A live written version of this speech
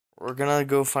We're gonna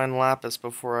go find lapis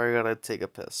before I gotta take a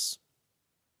piss.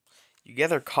 You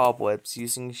gather cobwebs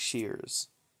using shears.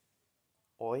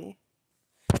 Oi?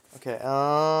 Okay,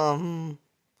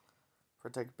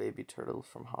 protect baby turtles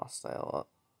from hostile.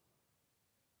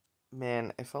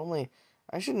 Man, if only.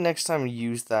 I should next time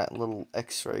use that little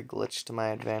x-ray glitch to my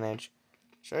advantage.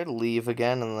 Should I leave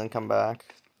again and then come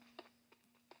back?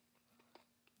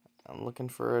 I'm looking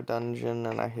for a dungeon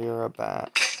and I hear a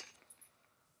bat.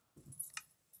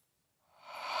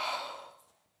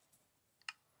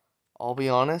 I'll be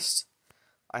honest,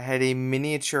 I had a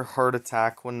miniature heart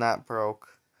attack when that broke.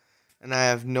 And I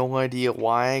have no idea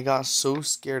why I got so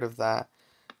scared of that.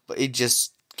 But it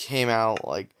just came out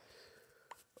like,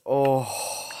 oh,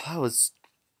 that was.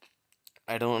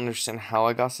 I don't understand how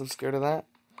I got so scared of that.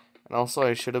 And also,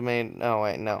 I should have made. No,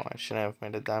 wait, no, I shouldn't have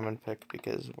made a diamond pick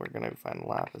because we're gonna find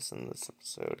lapis in this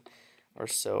episode. Or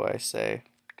so I say.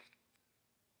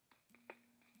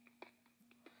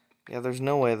 Yeah, there's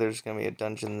no way there's gonna be a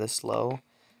dungeon this low.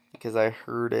 Because I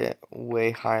heard it way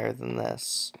higher than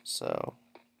this. So.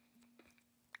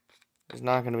 There's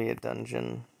not gonna be a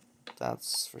dungeon.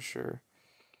 That's for sure.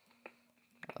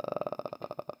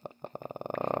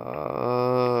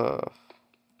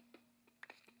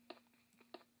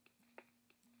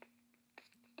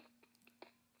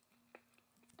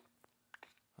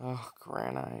 Oh,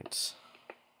 granite.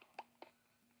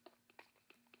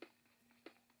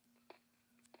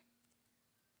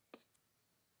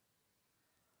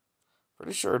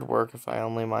 Pretty sure it'd work if I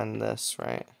only mine this,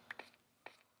 right?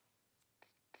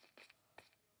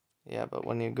 Yeah, but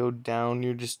when you go down,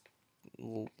 you're just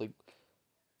like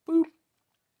boop.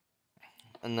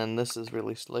 And then this is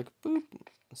really slick. Boop.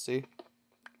 See?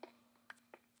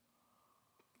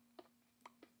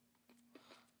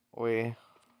 Oi.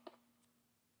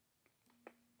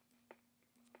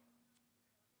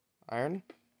 Iron?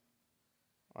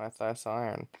 Oh, I thought I saw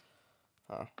iron.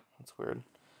 Huh. That's weird.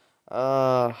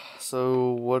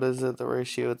 So what is it, the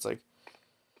ratio? It's like,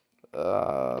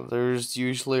 there's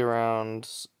usually around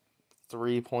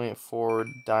 3.4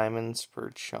 diamonds per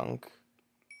chunk.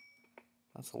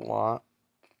 That's a lot.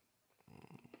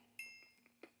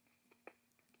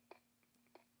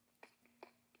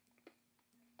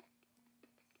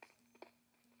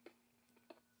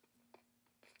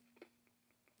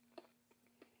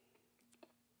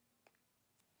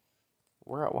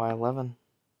 We're at Y11.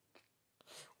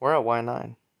 We're at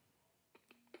Y9.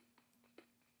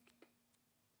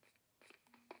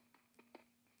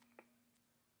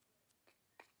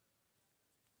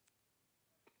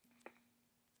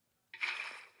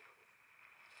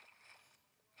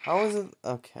 How is it?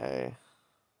 Okay.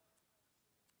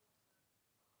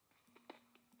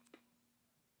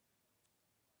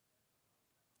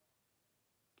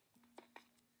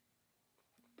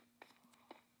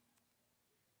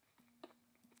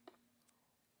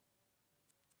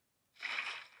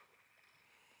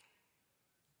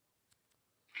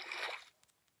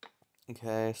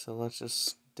 Okay, so let's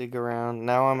just dig around.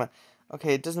 Now I'm at,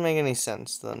 okay, it doesn't make any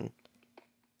sense then.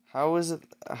 How is it?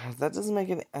 That doesn't make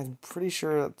any. I'm pretty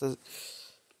sure that the.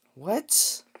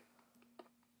 What?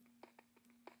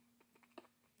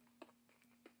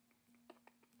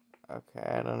 Okay,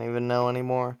 I don't even know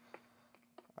anymore.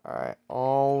 Alright,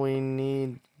 all we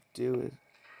need to do is.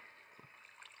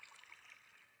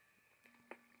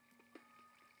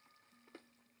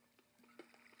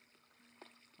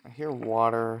 I hear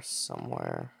water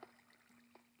somewhere.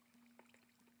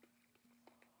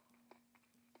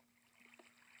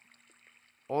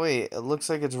 Oh, wait, it looks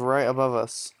like it's right above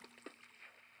us.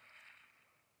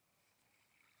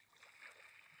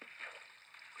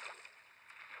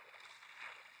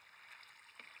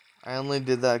 I only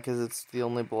did that because it's the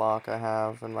only block I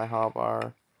have in my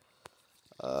hotbar.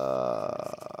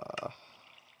 Uh.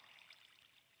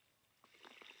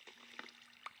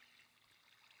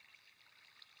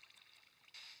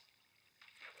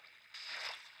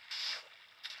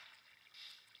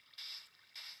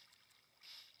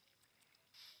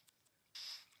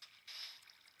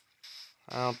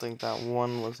 I don't think that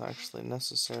one was actually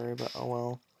necessary, but oh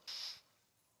well.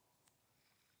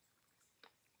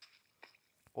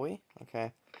 Oi?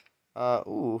 Okay.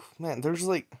 Ooh, man, there's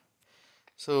like.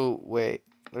 So, wait.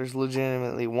 There's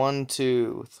legitimately 1,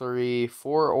 2, 3,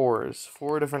 4 ores.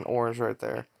 4 different ores right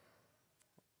there.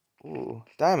 Ooh,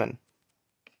 diamond.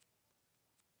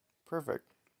 Perfect.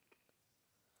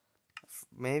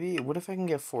 Maybe, what if I can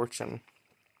get fortune?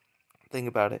 Think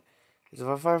about it.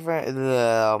 If I find,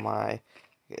 oh my.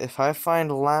 If I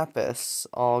find lapis,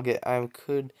 I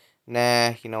could,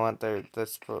 nah, you know what,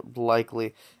 that's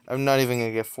likely. I'm not even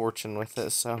gonna get fortune with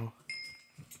it, so.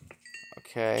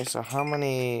 Okay, so how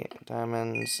many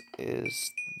diamonds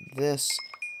is this?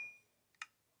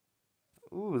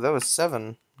 Ooh, that was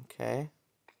 7. Okay.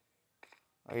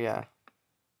 Oh, yeah.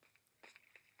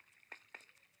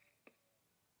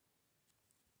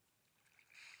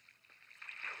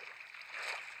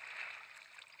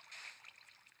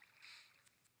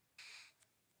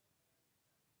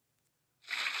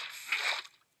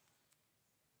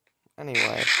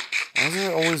 Anyway, why is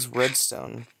there always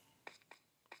redstone?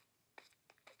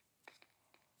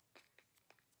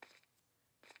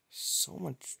 So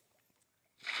much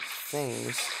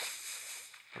things.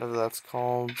 Whatever that's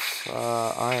called.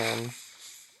 Iron.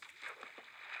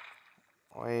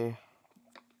 Wait.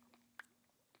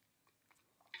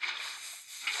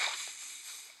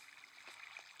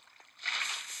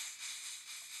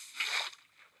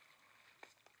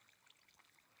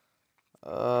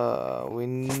 We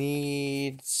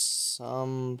need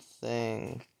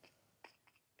something.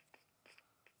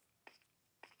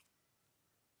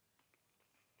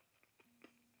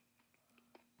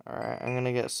 Alright, I'm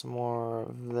gonna get some more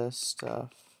of this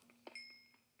stuff.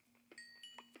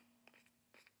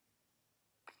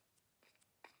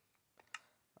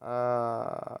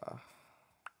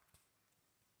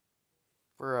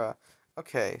 Bruh.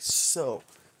 Okay, so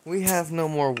we have no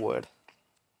more wood.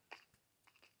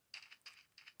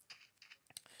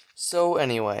 So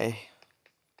anyway.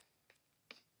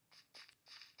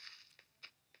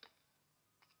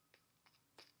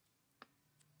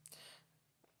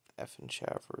 F and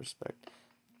chat for respect.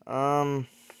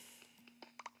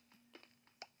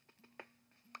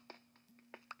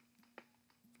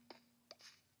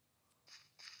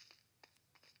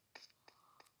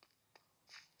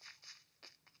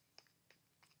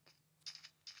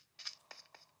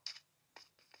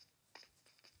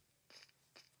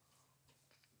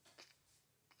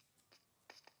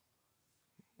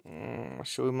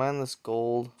 Should we mine this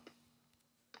gold?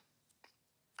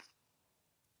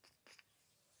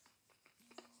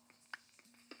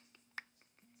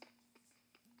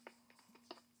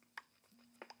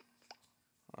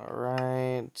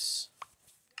 Alright.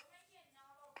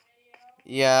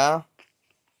 Yeah.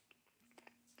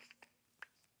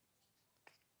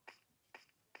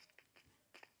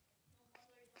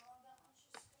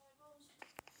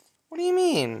 What do you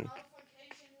mean?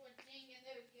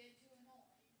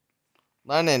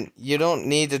 Lennon, you don't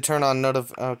need to turn on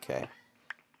okay.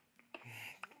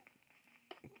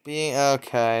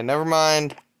 Okay, never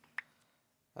mind.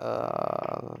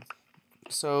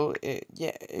 So,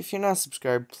 yeah, if you're not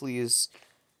subscribed, please.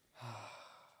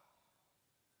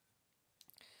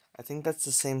 I think that's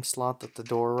the same slot that the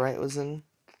door right was in.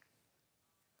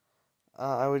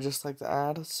 I would just like to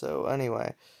add. So,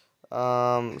 anyway.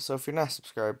 So if you're not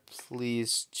subscribed,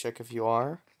 please check if you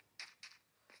are.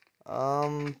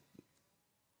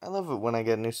 I love it when I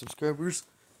get new subscribers.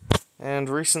 And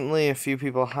recently, a few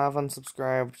people have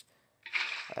unsubscribed.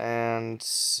 And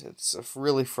it's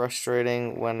really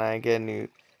frustrating when I get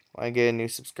a new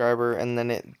subscriber, and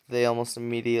then they almost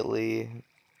immediately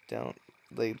don't.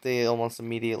 They almost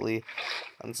immediately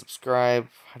unsubscribe.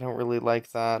 I don't really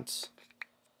like that.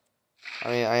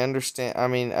 I mean, I understand. I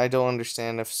mean, I don't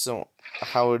understand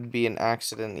how it would be an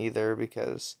accident either,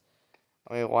 because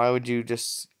I mean, why would you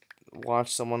just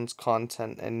watch someone's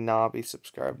content and not be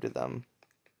subscribed to them?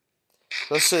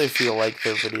 Especially if you like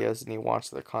their videos and you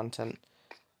watch their content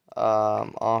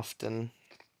often.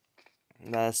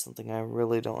 That's something I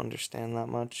really don't understand that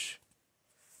much.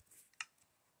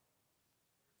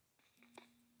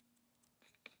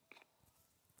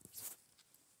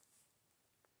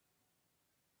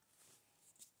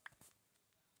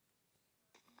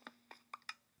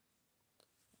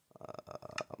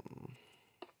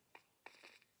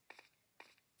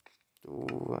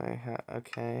 Ooh,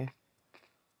 okay.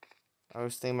 I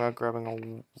was thinking about grabbing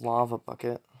a lava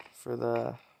bucket for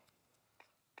the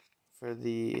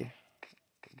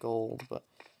gold, but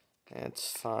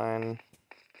it's fine.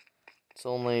 It's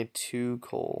only 2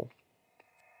 coal.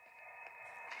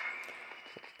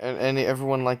 And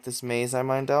everyone like this maze I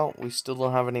mined out? We still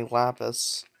don't have any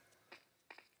lapis.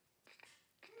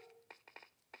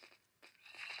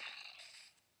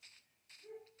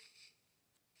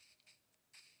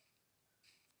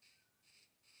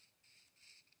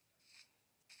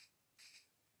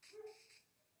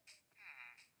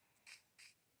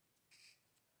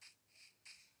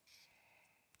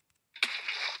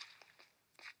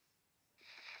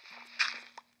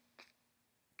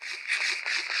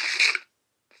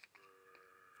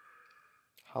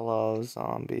 Hello,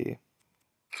 zombie.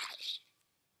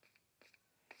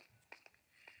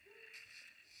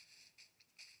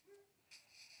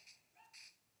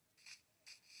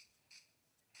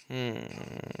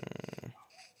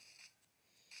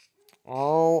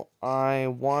 All I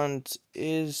want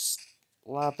is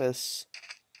lapis.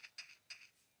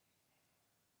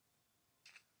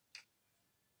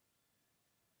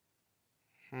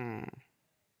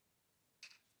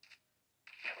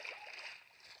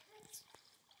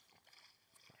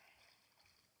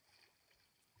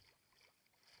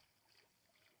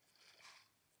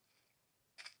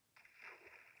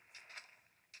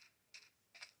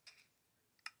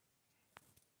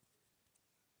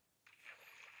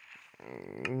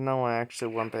 No, I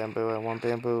actually want bamboo. I want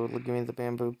bamboo. Give me the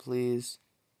bamboo, please.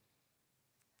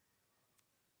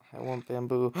 I want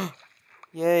bamboo.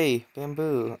 Yay,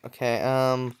 bamboo. Okay,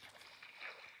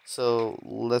 so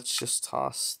let's just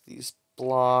toss these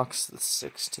blocks, the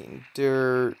 16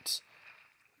 dirt,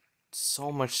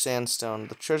 so much sandstone,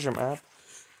 the treasure map.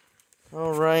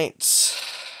 Alright,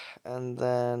 and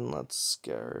then let's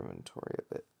get our inventory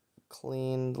a bit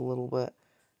cleaned a little bit.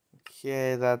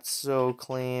 Okay, that's so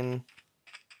clean.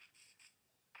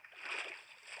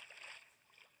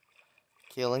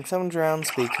 Killing some drowns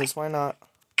because why not?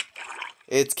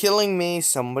 It's killing me,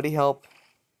 somebody help.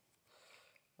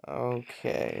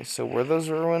 Okay, so were those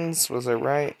ruins? Was I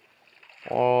right?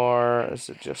 Or is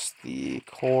it just the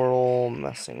coral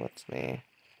messing with me?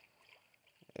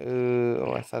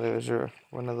 Ooh, I thought it was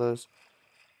one of those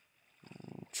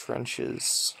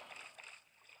trenches.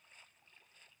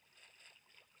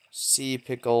 Sea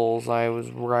pickles, I was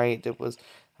right. I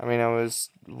was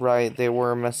right. They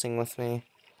were messing with me.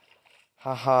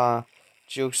 Haha.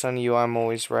 Joke's on you, I'm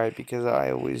always right because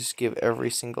I always give every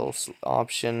single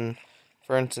option.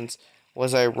 For instance,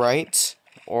 was I right?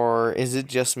 Or is it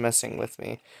just messing with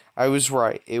me? I was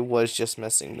right. It was just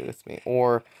messing with me.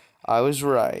 Or I was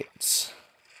right.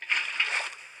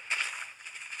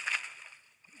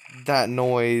 That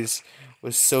noise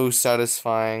was so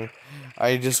satisfying.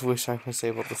 I just wish I was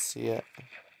able to see it.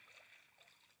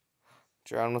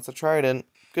 Drown with a trident.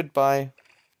 Goodbye.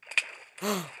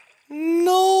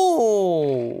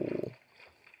 No!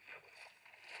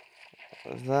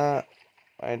 That,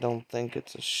 I don't think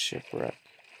it's a shipwreck.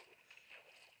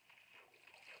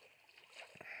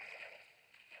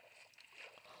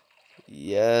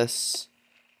 Yes.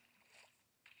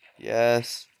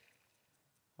 Yes.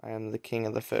 I am the king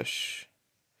of the fish.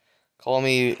 Call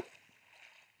me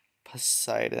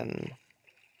Poseidon.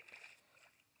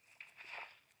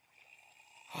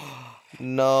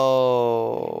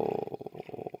 No.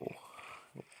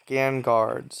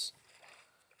 Gangards.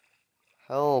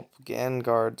 Help.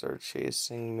 Gangards are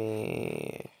chasing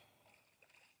me.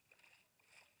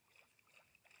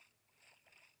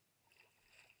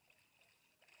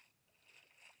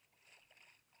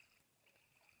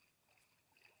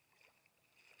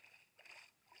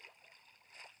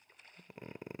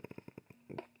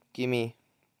 Gimme.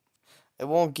 It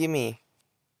won't gimme.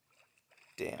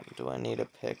 Damn, do I need a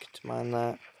pick to mine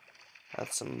that?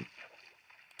 That's some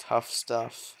tough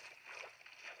stuff.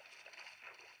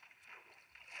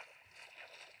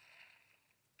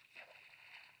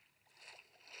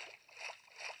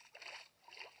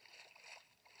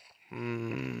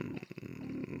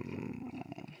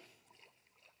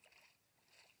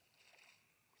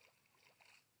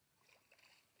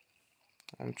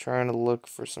 I'm trying to look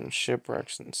for some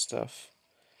shipwrecks and stuff.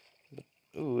 But,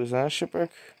 ooh, is that a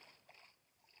shipwreck?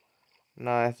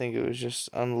 No, I think it was just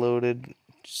unloaded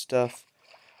stuff.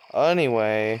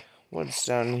 Anyway, what's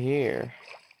down here?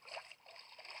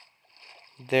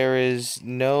 There is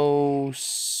no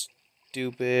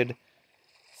stupid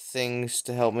things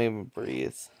to help me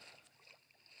breathe.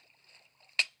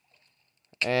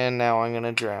 And now I'm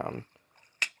gonna drown.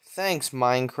 Thanks,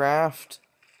 Minecraft.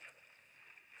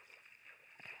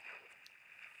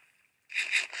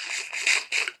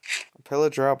 A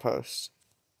pillager outpost.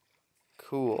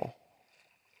 Cool.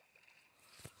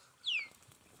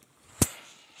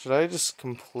 Should I just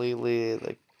completely,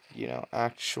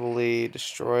 actually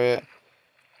destroy it?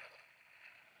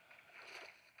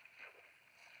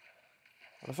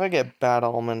 What if I get Bad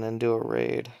Almond and do a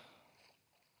raid?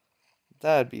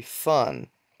 That'd be fun.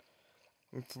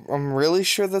 I'm really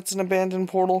sure that's an abandoned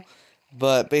portal,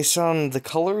 but based on the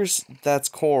colors, that's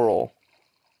coral.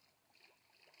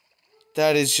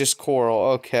 That is just coral,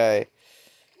 okay.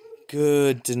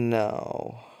 Good to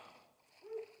know.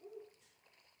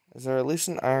 Is there at least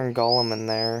an iron golem in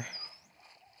there?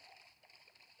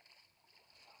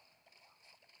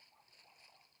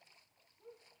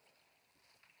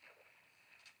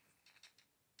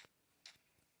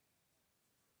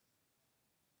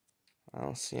 I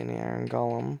don't see any iron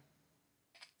golem.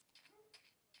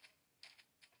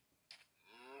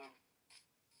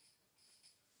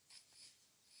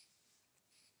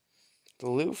 The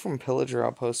loot from pillager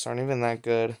outposts aren't even that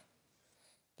good.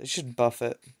 They should buff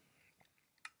it.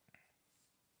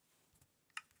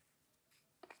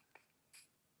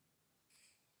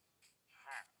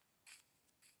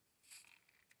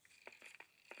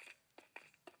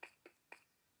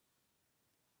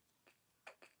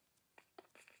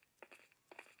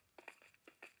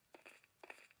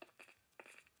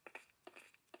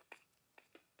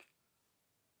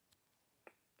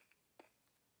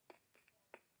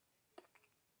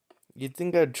 You'd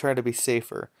think I'd try to be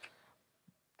safer.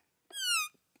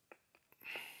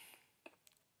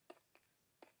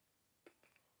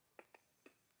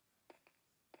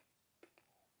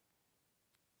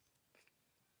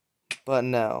 But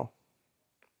no.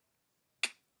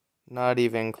 Not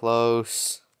even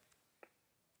close.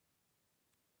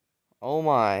 Oh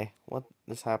my. What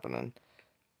is happening?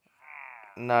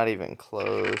 Not even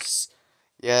close.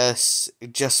 Yes,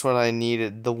 just what I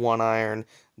needed. The 1 iron.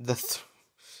 The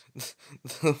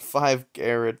 5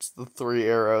 carrots. The 3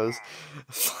 arrows.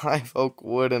 5 oak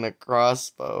wood and a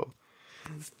crossbow.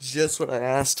 Just what I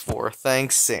asked for.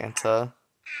 Thanks, Santa.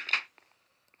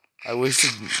 I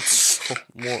wasted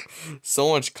so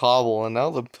much cobble, and now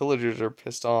the pillagers are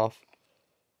pissed off.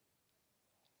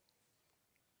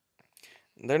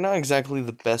 They're not exactly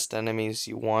the best enemies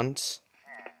you want,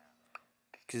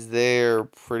 because they're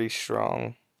pretty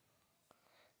strong.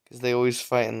 Because they always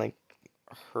fight in like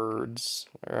herds,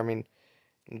 or I mean,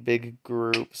 in big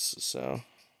groups. So,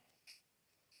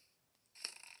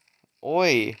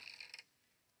 oi,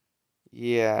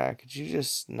 yeah. Could you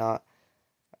just not?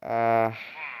 I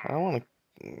don't want to.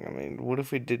 I mean, what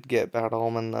if we did get Bad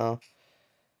Omen though?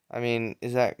 I mean,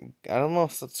 is that? I don't know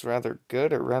if that's rather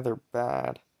good or rather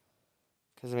bad.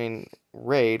 Because I mean,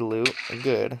 raid loot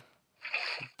good,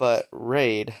 but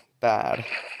raid bad.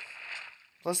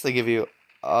 Plus they give you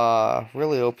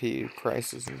really OP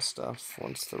prices and stuff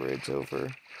once the raid's over.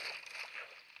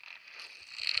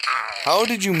 How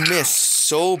did you miss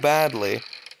so badly?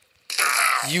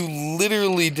 You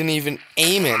literally didn't even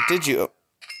aim it, did you?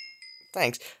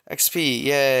 Thanks. XP,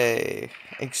 yay.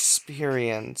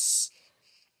 Experience.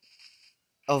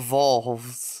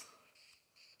 Evolved.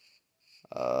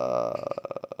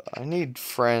 I need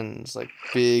friends, like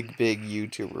big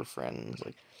YouTuber friends,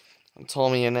 like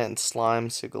Tommy Annette and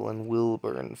Slimesicle and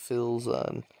Wilbur and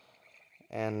Philza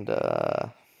and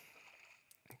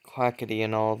Quackity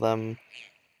and all of them.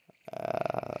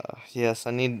 Yes,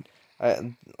 I'm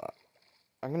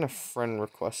gonna friend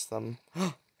request them.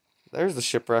 There's the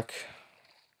shipwreck.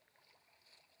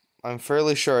 I'm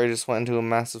fairly sure I just went into a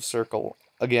massive circle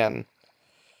again.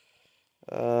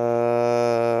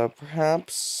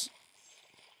 Perhaps.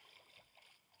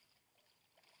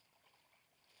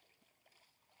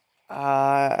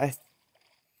 I.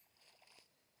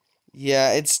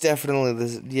 Yeah, it's definitely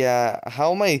this. Yeah,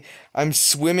 how am I? I'm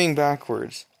swimming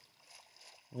backwards.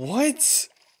 What?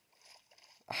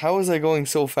 How was I going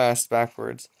so fast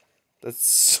backwards? That's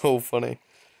so funny.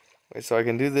 Wait, so I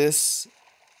can do this,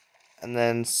 and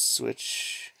then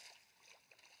switch.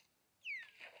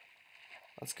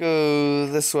 Let's go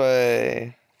this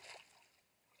way.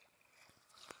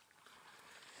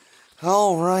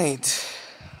 All right.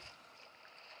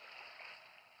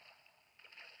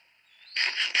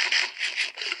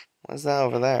 What's that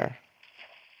over there?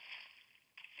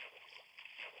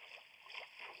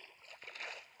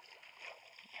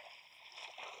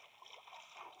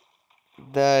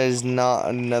 That is not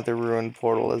another ruined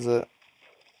portal, is it?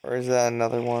 Or is that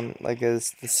another one? Like,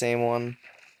 is the same one?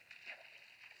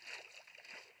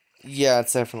 Yeah,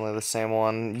 it's definitely the same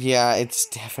one. Yeah, it's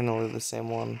definitely the same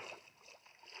one.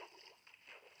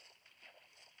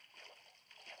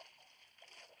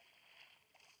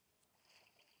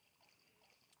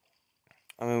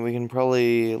 I mean, we can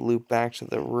probably loop back to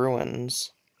the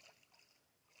ruins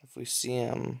if we see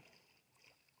them.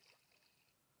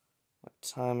 What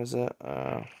time is it?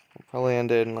 We'll probably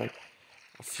end it in like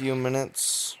a few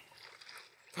minutes.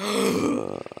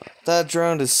 That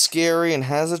drone is scary and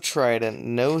has a trident.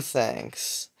 No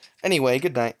thanks. Anyway,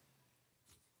 good night.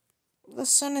 The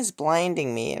sun is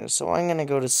blinding me, and so I'm gonna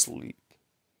go to sleep.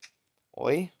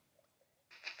 Oi?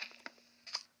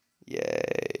 Yay.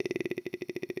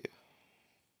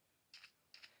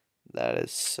 That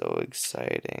is so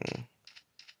exciting.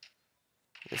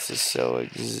 This is so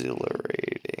exhilarating.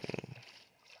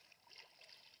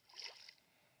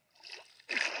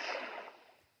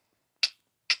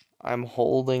 I'm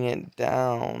holding it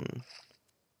down.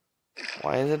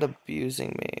 Why is it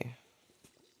abusing me?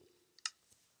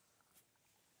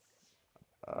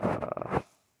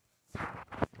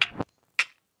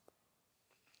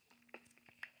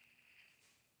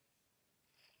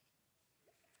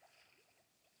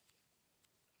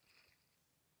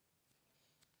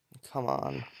 Come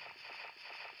on.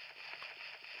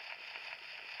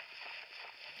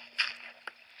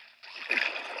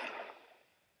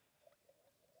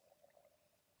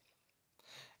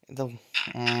 The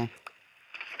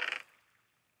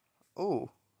oh,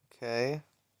 okay.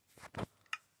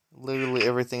 Literally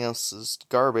everything else is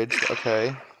garbage.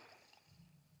 Okay.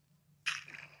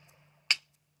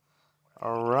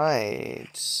 All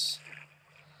right.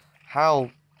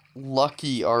 How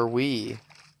lucky are we?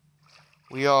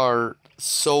 We are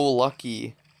so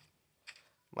lucky.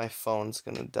 My phone's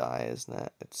gonna die, isn't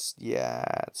it? It's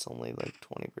only like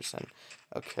 20%.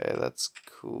 Okay, that's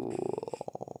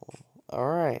cool. All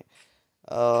right.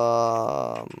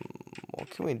 What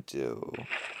can we do?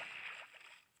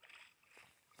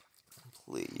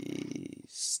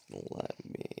 Please let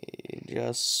me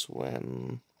just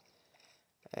swim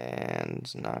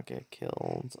and not get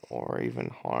killed or even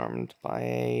harmed by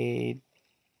a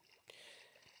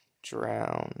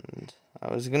drowned.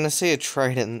 I was gonna say a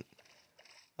trident.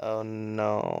 Oh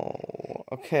no.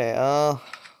 Okay,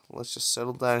 let's just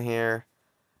settle down here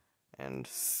and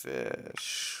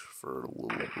fish for a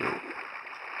little bit.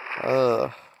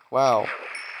 Wow.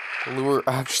 Lure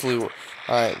actually.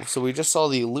 Alright, so we just saw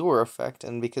the lure effect,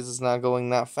 and because it's not going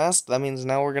that fast, that means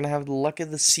now we're gonna have the luck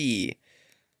of the sea.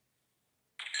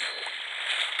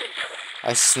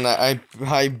 I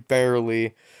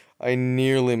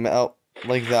nearly, oh,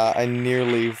 like that. I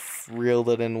nearly reeled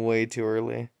it in way too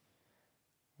early.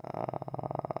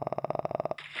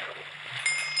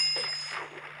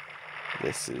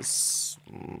 This is,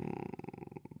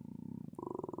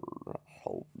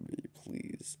 help me,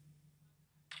 please.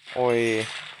 Oi.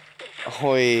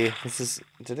 Oi.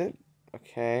 Did it?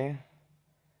 Okay.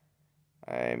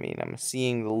 I mean, I'm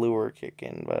seeing the lure kick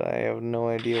in, but I have no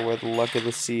idea where the luck of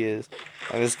the sea is.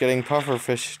 I'm just getting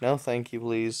pufferfish. No, thank you,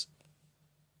 please.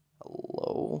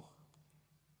 Hello?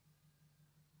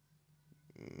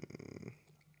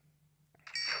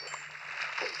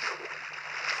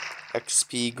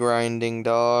 XP grinding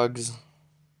dogs.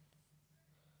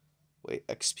 Wait,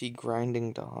 XP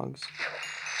grinding dogs?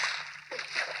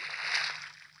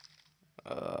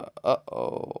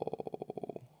 Uh-oh.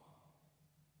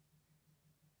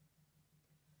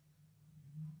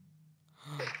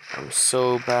 I'm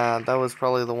so bad. That was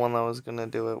probably the one that was gonna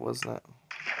do it, wasn't it?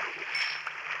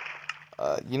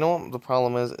 You know what the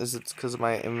problem is? It's because of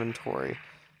my inventory.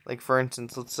 Like, for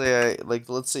instance, let's say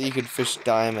you could fish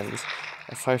diamonds.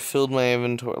 If I filled my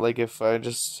inventory, like, if I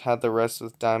just had the rest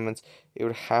with diamonds, it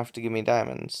would have to give me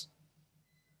diamonds.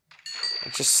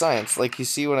 It's just science. Like, you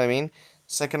see what I mean?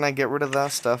 Second I get rid of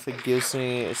that stuff, it gives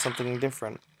me something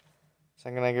different.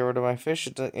 Second I get rid of my fish,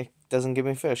 it doesn't give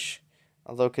me fish.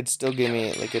 Although it could still give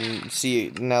me, like,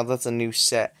 see, now that's a new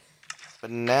set.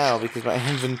 But now, because my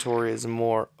inventory is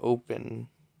more open.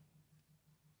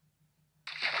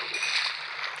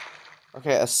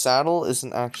 Okay, a saddle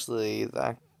isn't actually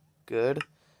that good.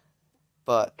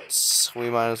 But we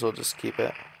might as well just keep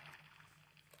it.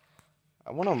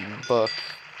 I want a book.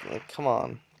 Like, come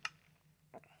on.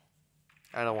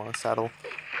 I don't want a saddle.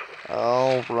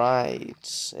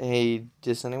 Alright. Hey,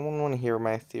 does anyone want to hear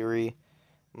my theory?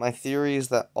 My theory is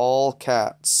that all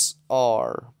cats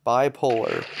are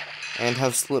bipolar and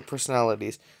have split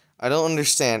personalities. I don't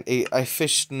understand. I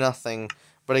fished nothing,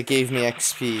 but it gave me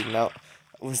XP. Now,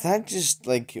 was that just,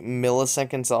 like,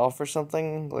 milliseconds off or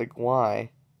something? Like,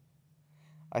 why?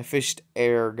 I fished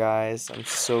air, guys. I'm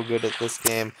so good at this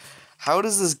game. How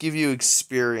does this give you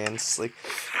experience? Like,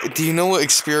 do you know what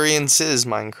experience is,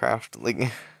 Minecraft?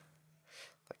 Like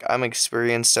I'm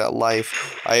experienced at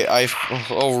life.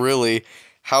 Oh really?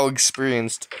 How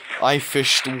experienced? I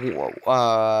fished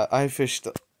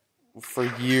for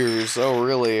years. Oh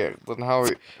really? Then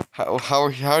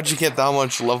how'd you get that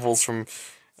much levels from?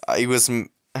 It was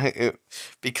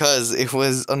because it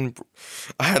was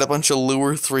I had a bunch of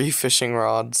Lure 3 fishing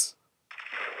rods.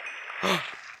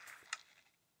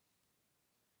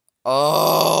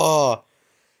 Oh,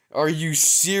 are you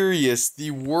serious?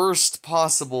 The worst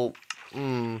possible.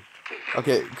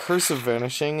 Okay, Curse of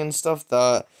Vanishing and stuff.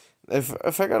 That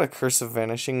if I got a Curse of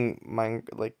Vanishing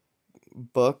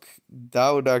book, that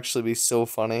would actually be so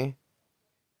funny.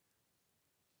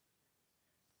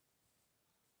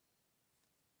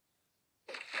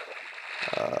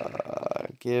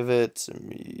 Give it to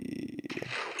me.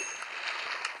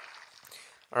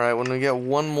 All right, when we get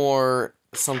one more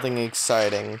something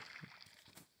exciting.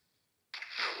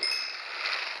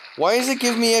 Why does it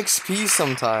give me XP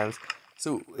sometimes?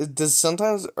 So,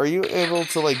 are you able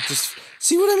to, like, just,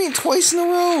 see what I mean, twice in a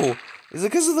row? Is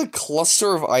it because of the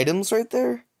cluster of items right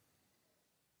there?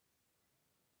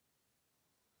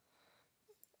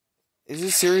 Is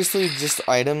it seriously just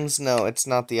items? No, it's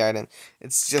not the item.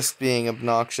 It's just being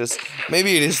obnoxious.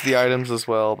 Maybe it is the items as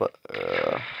well, but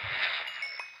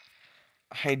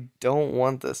I don't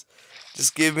want this.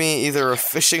 Just give me either a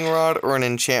fishing rod or an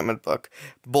enchantment book.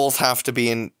 Both have to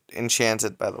be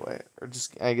enchanted, by the way. Or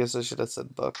just, I guess I should have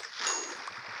said book.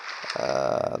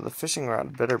 The fishing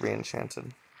rod better be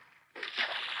enchanted.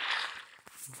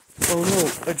 Oh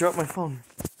no, I dropped my phone.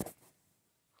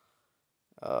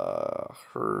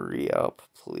 Hurry up,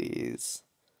 please.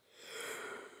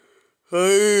 I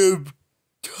am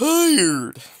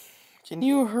tired. Can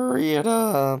you hurry it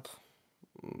up?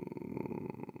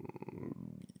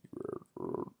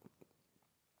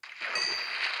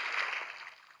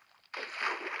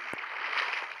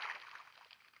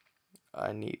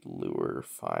 I need lure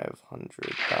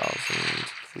 500,000,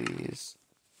 please.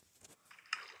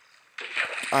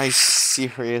 I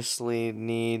seriously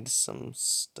need some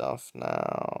stuff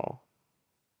now.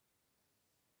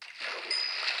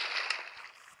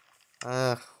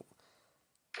 Ugh.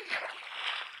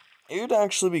 It would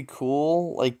actually be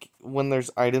cool, like, when there's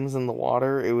items in the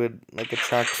water, it would, like,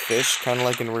 attract fish, kind of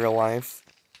like in real life.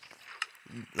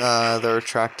 They're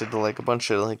attracted to, like, a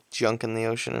bunch of, like, junk in the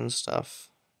ocean and stuff.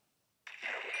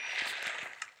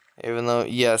 Even though,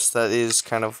 yes, that is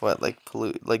kind of what, like,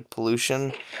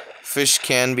 pollution fish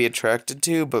can be attracted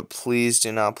to, but please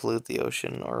do not pollute the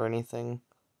ocean or anything.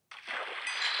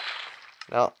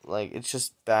 No, like, it's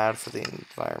just bad for the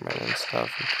environment and stuff.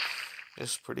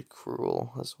 It's pretty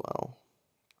cruel as well.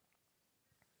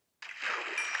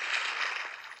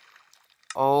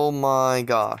 Oh my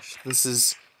gosh, this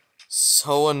is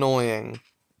so annoying.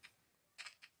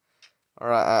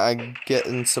 Alright, I'm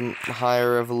getting some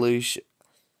higher evolution.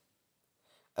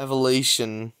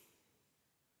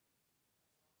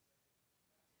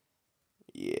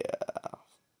 Yeah.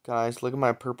 Guys, look at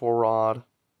my purple rod.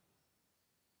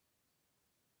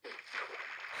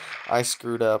 I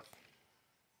screwed up.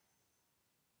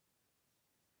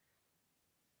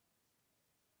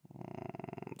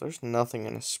 There's nothing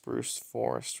in a spruce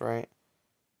forest, right?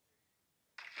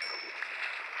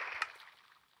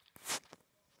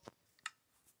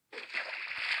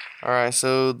 Alright,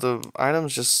 so the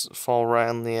items just fall right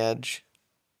on the edge.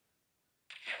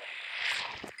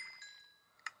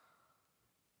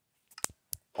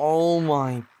 Oh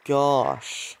my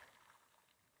gosh.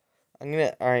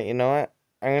 Alright, you know what?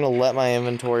 I'm gonna let my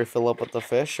inventory fill up with the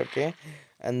fish, okay?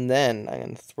 And then I'm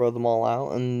gonna throw them all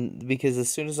out, and because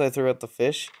as soon as I threw out the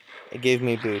fish, it gave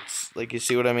me boots. Like, you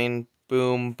see what I mean?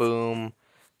 Boom, boom.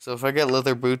 So if I get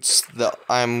leather boots,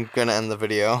 I'm gonna end the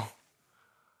video.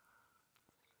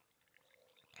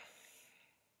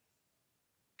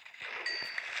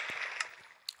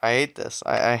 I hate this.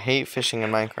 I hate fishing in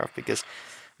Minecraft because,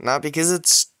 not because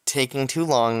it's taking too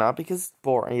long, not because it's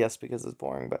boring. Yes, because it's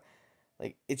boring, but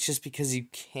like, it's just because you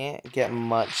can't get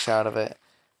much out of it.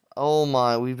 Oh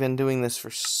my, we've been doing this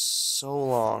for so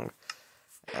long.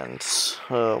 And,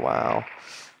 oh wow.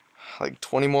 Like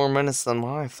 20 more minutes than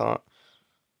what I thought.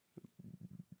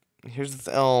 Here's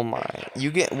the oh my.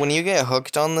 When you get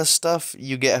hooked on this stuff,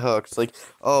 you get hooked. Like,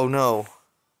 oh no.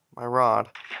 My rod.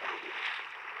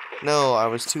 No, I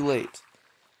was too late.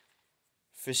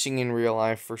 Fishing in real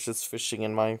life versus fishing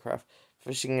in Minecraft.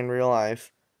 Fishing in real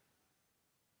life.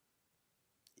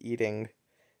 Eating.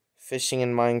 Fishing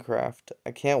in Minecraft.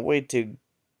 I can't wait to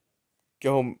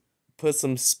go put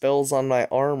some spells on my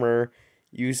armor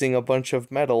using a bunch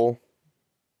of metal.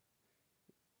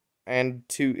 And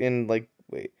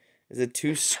wait, is it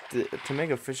to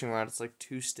make a fishing rod? It's like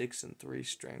 2 sticks and 3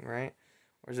 string, right?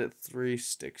 Or is it 3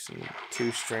 sticks and 2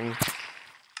 string?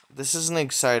 This isn't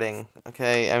exciting,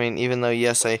 okay? I mean, even though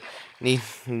yes, I need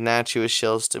Natchua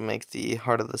shells to make the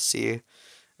Heart of the Sea,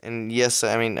 and yes,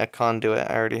 I mean a conduit.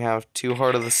 I already have 2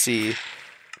 Heart of the Sea.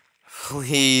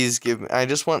 Please give me. I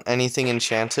just want anything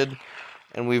enchanted,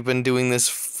 and we've been doing this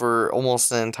for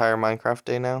almost an entire Minecraft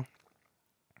day now.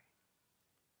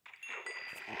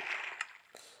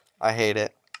 I hate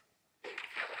it.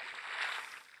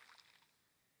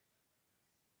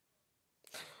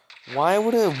 Why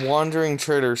would a wandering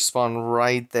trader spawn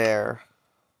right there?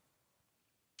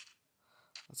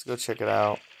 Let's go check it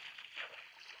out.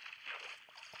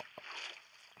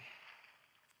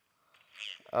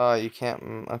 Oh, you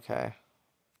can't. Okay.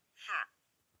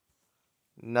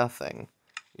 Nothing.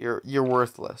 You're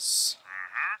worthless.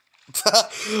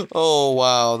 Oh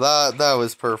wow, that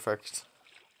was perfect.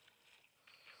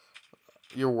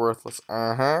 You're worthless.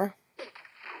 Uh-huh.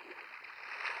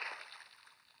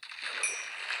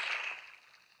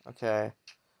 Okay.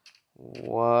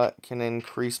 What can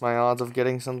increase my odds of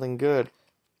getting something good?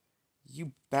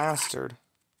 You bastard.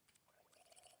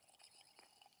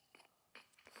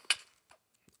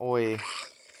 Oi.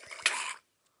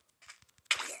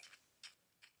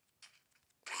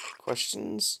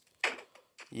 Questions?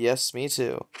 Yes, me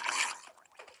too.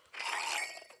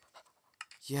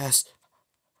 Yes.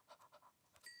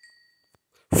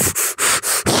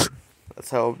 That's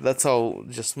how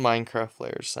just Minecraft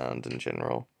players sound in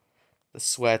general. The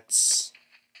sweats.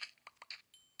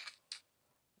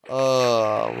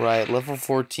 Oh, right. Level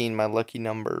 14, my lucky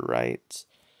number, right?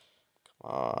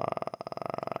 Come on.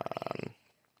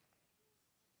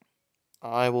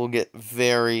 I will get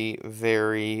very,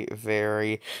 very,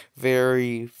 very,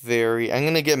 very, very... I'm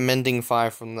gonna get Mending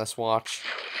 5 from this watch.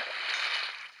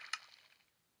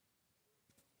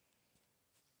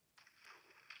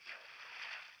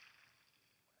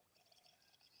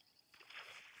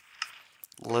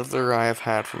 Liver I have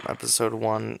had from episode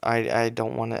 1. I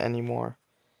don't want it anymore.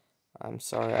 I'm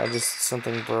sorry,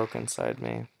 something broke inside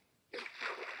me.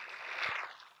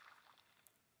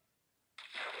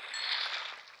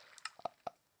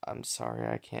 I'm sorry,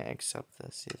 I can't accept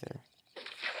this either.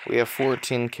 We have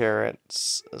 14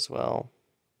 carrots as well.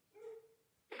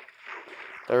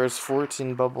 There's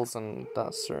 14 bubbles on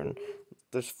that certain.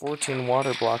 There's 14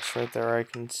 water blocks right there I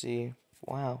can see.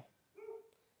 Wow.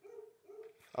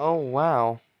 Oh,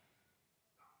 wow.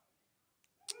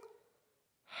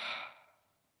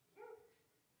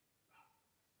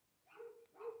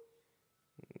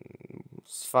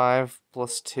 It's 5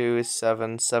 plus 2 is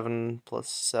 7. 7 plus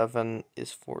 7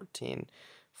 is 14.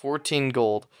 14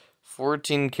 gold.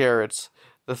 14 carrots.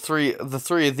 The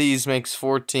three of these makes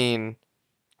 14.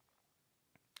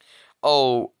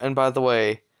 Oh, and by the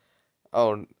way,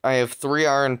 I have 3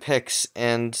 iron picks,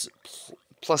 and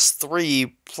plus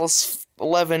 3 plus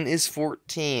 11 is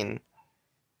 14.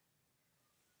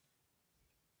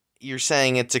 You're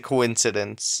saying it's a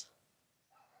coincidence.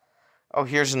 Oh,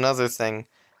 here's another thing.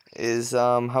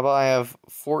 How about I have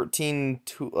 14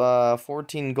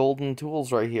 golden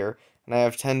tools right here, and I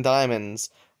have 10 diamonds.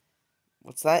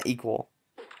 What's that equal?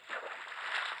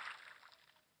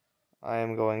 I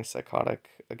am going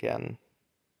psychotic again.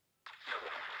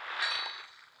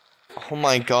 Oh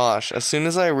my gosh, as soon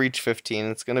as I reach 15,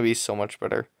 it's gonna be so much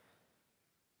better.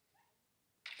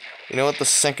 You know what,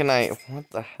 what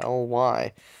the hell,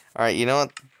 why? Alright, you know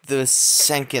what, the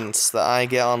second that I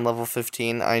get on level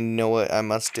 15, I know what I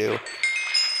must do.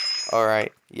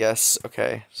 Alright, yes,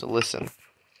 okay, so listen.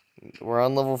 We're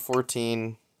on level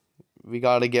 14. We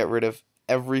gotta get rid of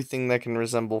everything that can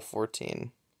resemble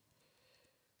 14.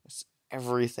 It's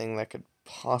everything that could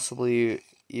possibly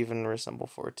even resemble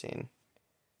 14.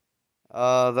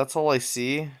 That's all I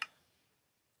see.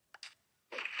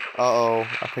 Uh-oh,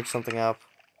 I picked something up.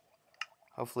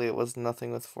 Hopefully it was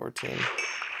nothing with 14.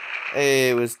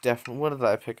 It was definitely... What did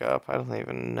I pick up? I don't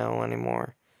even know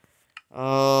anymore.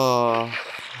 Oh,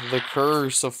 the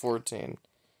curse of 14.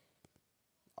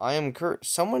 I am cursed.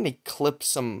 Someone clip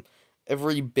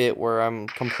every bit where I'm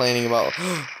complaining about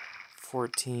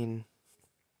 14.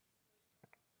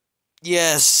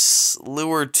 Yes,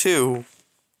 lure 2.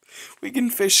 We can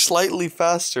fish slightly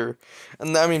faster.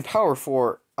 And I mean power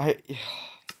 4.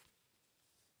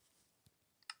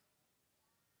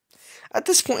 At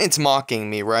this point it's mocking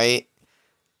me, right?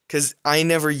 Cuz I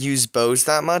never use bows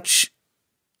that much.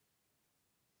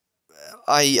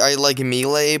 I like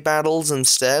melee battles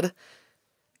instead.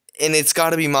 And it's got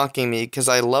to be mocking me because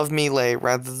I love melee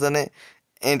rather than it.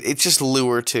 And it's just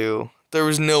lure 2. There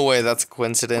was no way that's a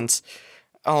coincidence.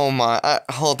 Oh my,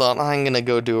 hold on, I'm gonna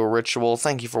go do a ritual.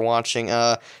 Thank you for watching.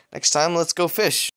 Next time, let's go fish.